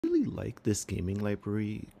really like this gaming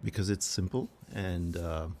library because it's simple and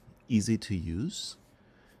easy to use.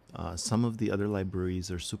 Some of the other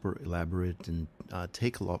libraries are super elaborate and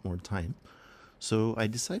take a lot more time. So I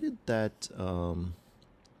decided that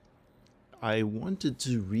I wanted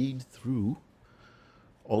to read through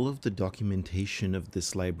all of the documentation of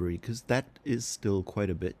this library because that is still quite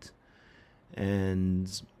a bit.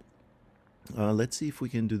 And let's see if we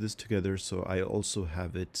can do this together. So I also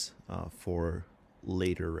have it for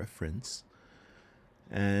later reference.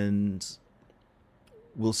 And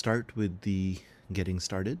we'll start with the getting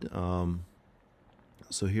started.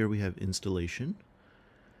 So here we have installation.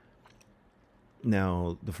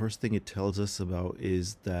 Now, the first thing it tells us about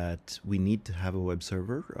is that we need to have a web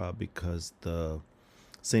server because the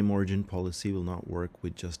same origin policy will not work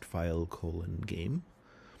with just file:game.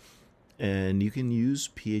 And you can use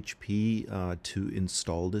PHP to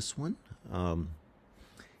install this one.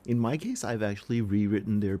 In my case, I've actually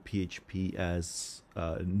rewritten their PHP as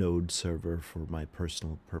a node server for my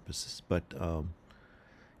personal purposes. But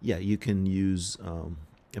yeah, you can use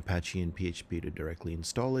Apache and PHP to directly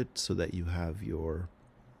install it so that you have your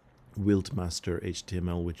Wiltmaster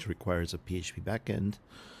HTML, which requires a PHP backend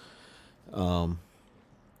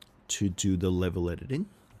to do the level editing.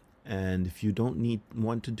 And if you don't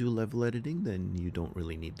want to do level editing, then you don't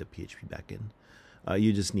really need the PHP backend.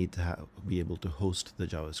 You just need to be able to host the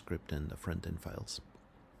JavaScript and the front-end files.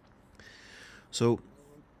 So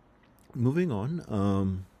moving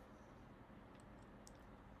on,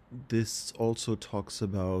 this also talks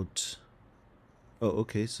about,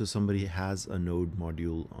 okay, so somebody has a node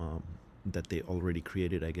module that they already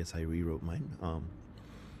created. I guess I rewrote mine.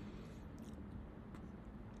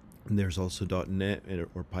 And there's also .NET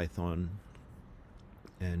or Python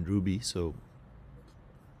and Ruby, so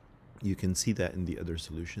you can see that in the other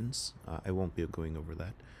solutions. I won't be going over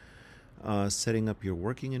that. Setting up your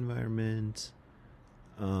working environment.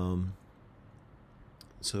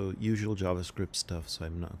 So usual JavaScript stuff, so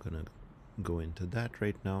I'm not going to go into that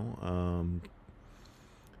right now.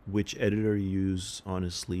 Which editor you use,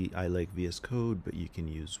 honestly, I like VS Code, but you can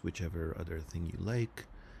use whichever other thing you like.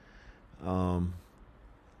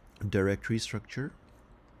 Directory structure.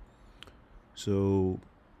 So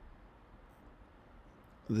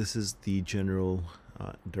this is the general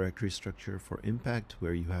directory structure for Impact,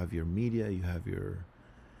 where you have your media, you have your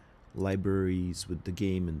libraries with the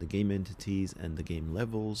game and the game entities and the game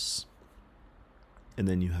levels, and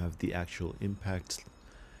then you have the actual Impact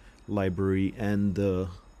library and the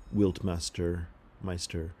Wiltmaster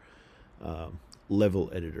level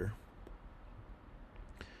editor.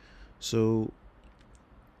 So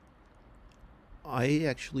I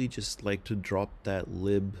actually just like to drop that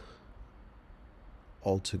lib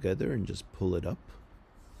altogether and just pull it up.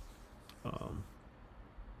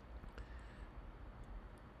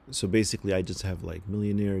 So basically I just have like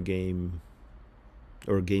millionaire game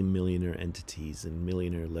or game millionaire entities and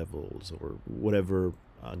millionaire levels or whatever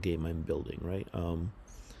game I'm building, right?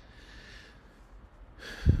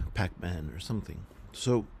 Pac-Man or something.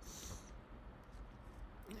 So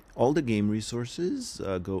all the game resources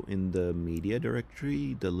go in the media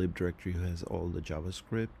directory, the lib directory has all the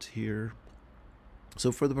JavaScript here.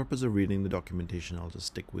 So for the purpose of reading the documentation, I'll just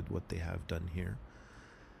stick with what they have done here.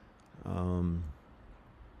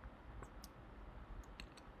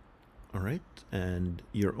 All right, and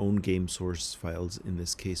your own game source files in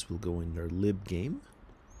this case will go under libgame,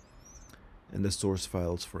 and the source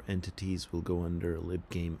files for entities will go under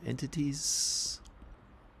libgame entities.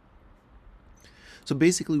 So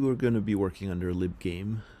basically we're going to be working under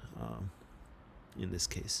libgame in this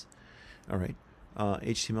case. All right,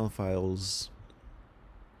 HTML files,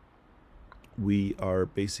 we are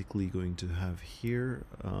basically going to have here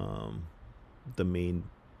the main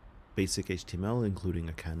basic HTML, including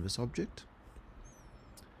a canvas object.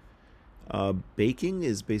 Baking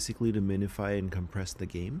is basically to minify and compress the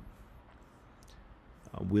game.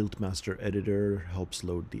 Wiltmaster editor helps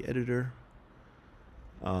load the editor.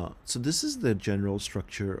 So this is the general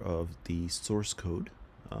structure of the source code,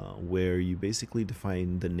 where you basically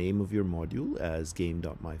define the name of your module as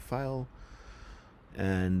game.myfile,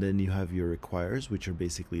 and then you have your requires, which are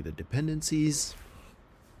basically the dependencies.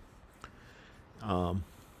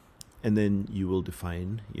 And then you will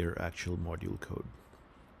define your actual module code.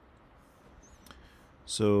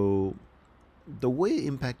 So the way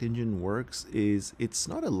Impact Engine works is it's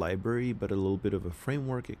not a library, but a little bit of a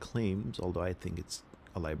framework, it claims, although I think it's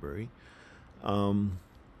a library.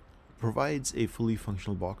 Provides a fully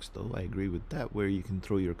functional box, though. I agree with that, where you can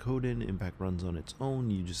throw your code in, Impact runs on its own,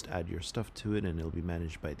 you just add your stuff to it, and it'll be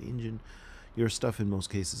managed by the engine. Your stuff in most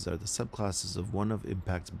cases are the subclasses of one of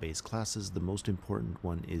Impact's base classes. The most important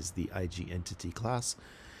one is the IG entity class.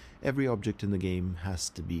 Every object in the game has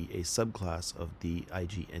to be a subclass of the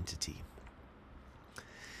IG entity.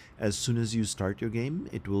 As soon as you start your game,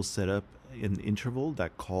 it will set up an interval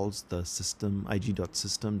that calls the system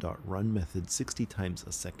ig.system.run method 60 times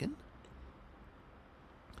a second.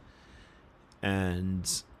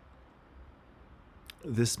 And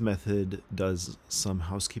this method does some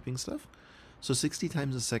housekeeping stuff. So 60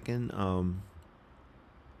 times a second,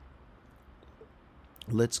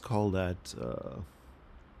 let's call that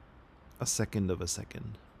a second of a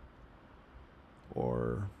second.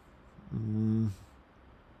 Or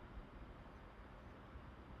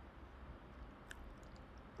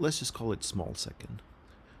let's just call it small second.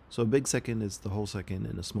 So a big second is the whole second,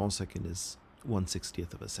 and a small second is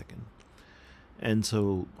 1/60th of a second. And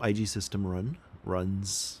so IG system run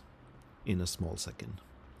runs in a small second.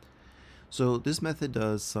 So this method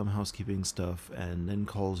does some housekeeping stuff and then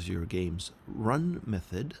calls your game's run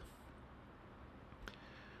method,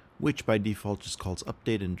 which by default just calls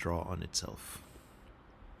update and draw on itself.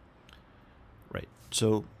 Right.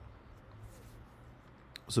 So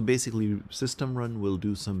basically system run will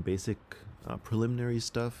do some basic preliminary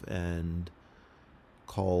stuff and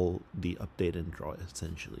call the update and draw,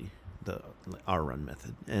 essentially our run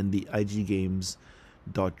method. And the IG games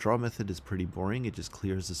 .draw method is pretty boring. It just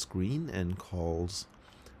clears the screen and calls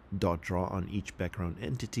 .draw on each background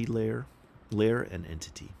entity layer and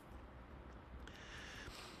entity.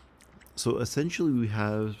 So essentially we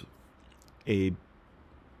have a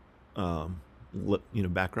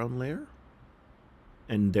background layer,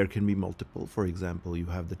 and there can be multiple. For example, you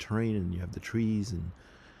have the terrain and you have the trees and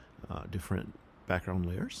different background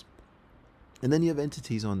layers. And then you have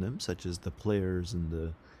entities on them, such as the players and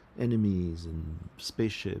the enemies and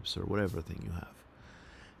spaceships or whatever thing you have.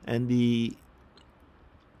 And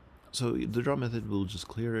so the draw method will just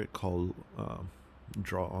clear it, call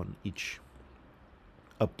draw on each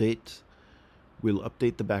update. We'll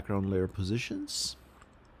update the background layer positions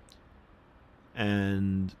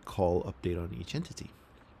and call update on each entity.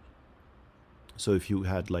 So if you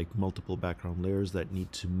had like multiple background layers that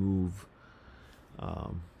need to move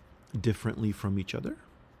differently from each other,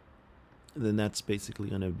 then that's basically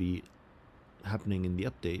going to be happening in the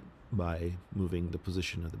update by moving the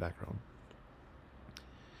position of the background.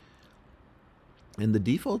 And the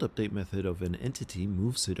default update method of an entity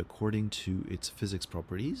moves it according to its physics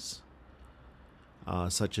properties,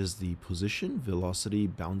 such as the position, velocity,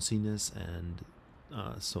 bounciness, and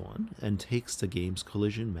so on, and takes the game's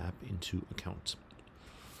collision map into account.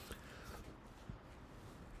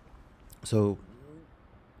 So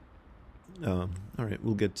all right,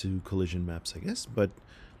 we'll get to collision maps, I guess, but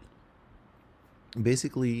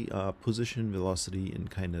basically position, velocity, and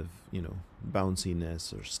kind of,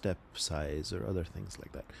 bounciness or step size or other things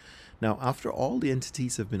like that. Now, after all the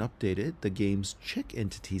entities have been updated, the game's check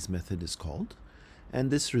entities method is called, and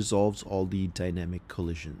this resolves all the dynamic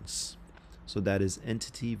collisions. So that is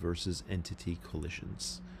entity versus entity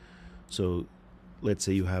collisions. So let's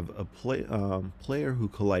say you have a player who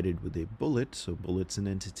collided with a bullet. So bullet's an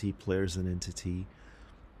entity, player's an entity.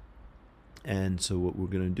 And so what we're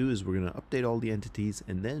going to do is we're going to update all the entities,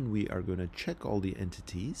 and then we are going to check all the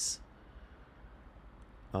entities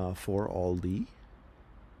for all the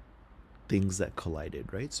things that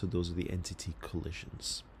collided, right? So those are the entity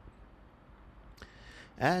collisions.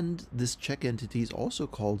 And this check entities also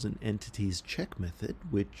calls an entities check method,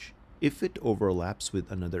 which, if it overlaps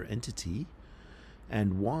with another entity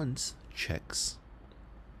and once checks,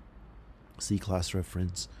 see class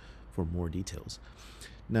reference for more details.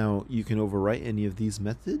 Now, you can overwrite any of these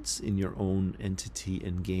methods in your own entity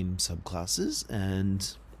and game subclasses,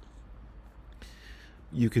 and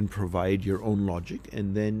you can provide your own logic,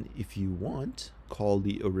 and then if you want, call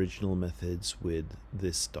the original methods with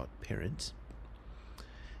this .parent.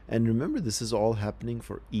 And remember, this is all happening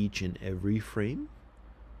for each and every frame.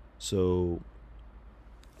 So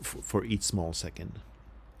for each small second,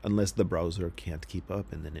 unless the browser can't keep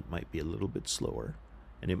up, and then it might be a little bit slower,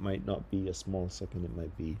 and it might not be a small second, it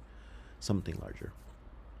might be something larger.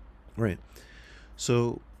 All right,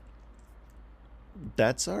 so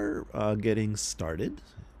that's our getting started.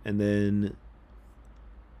 And then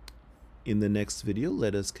in the next video,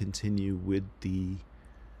 let us continue with the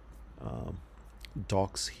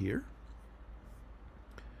docs here.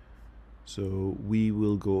 So we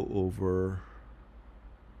will go over,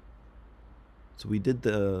 so we did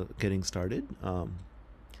the getting started.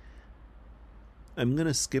 I'm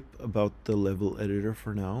gonna skip about the level editor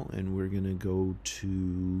for now, and we're gonna go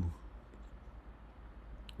to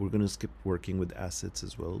We're going to skip working with assets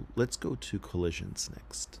as well. Let's go to collisions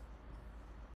next.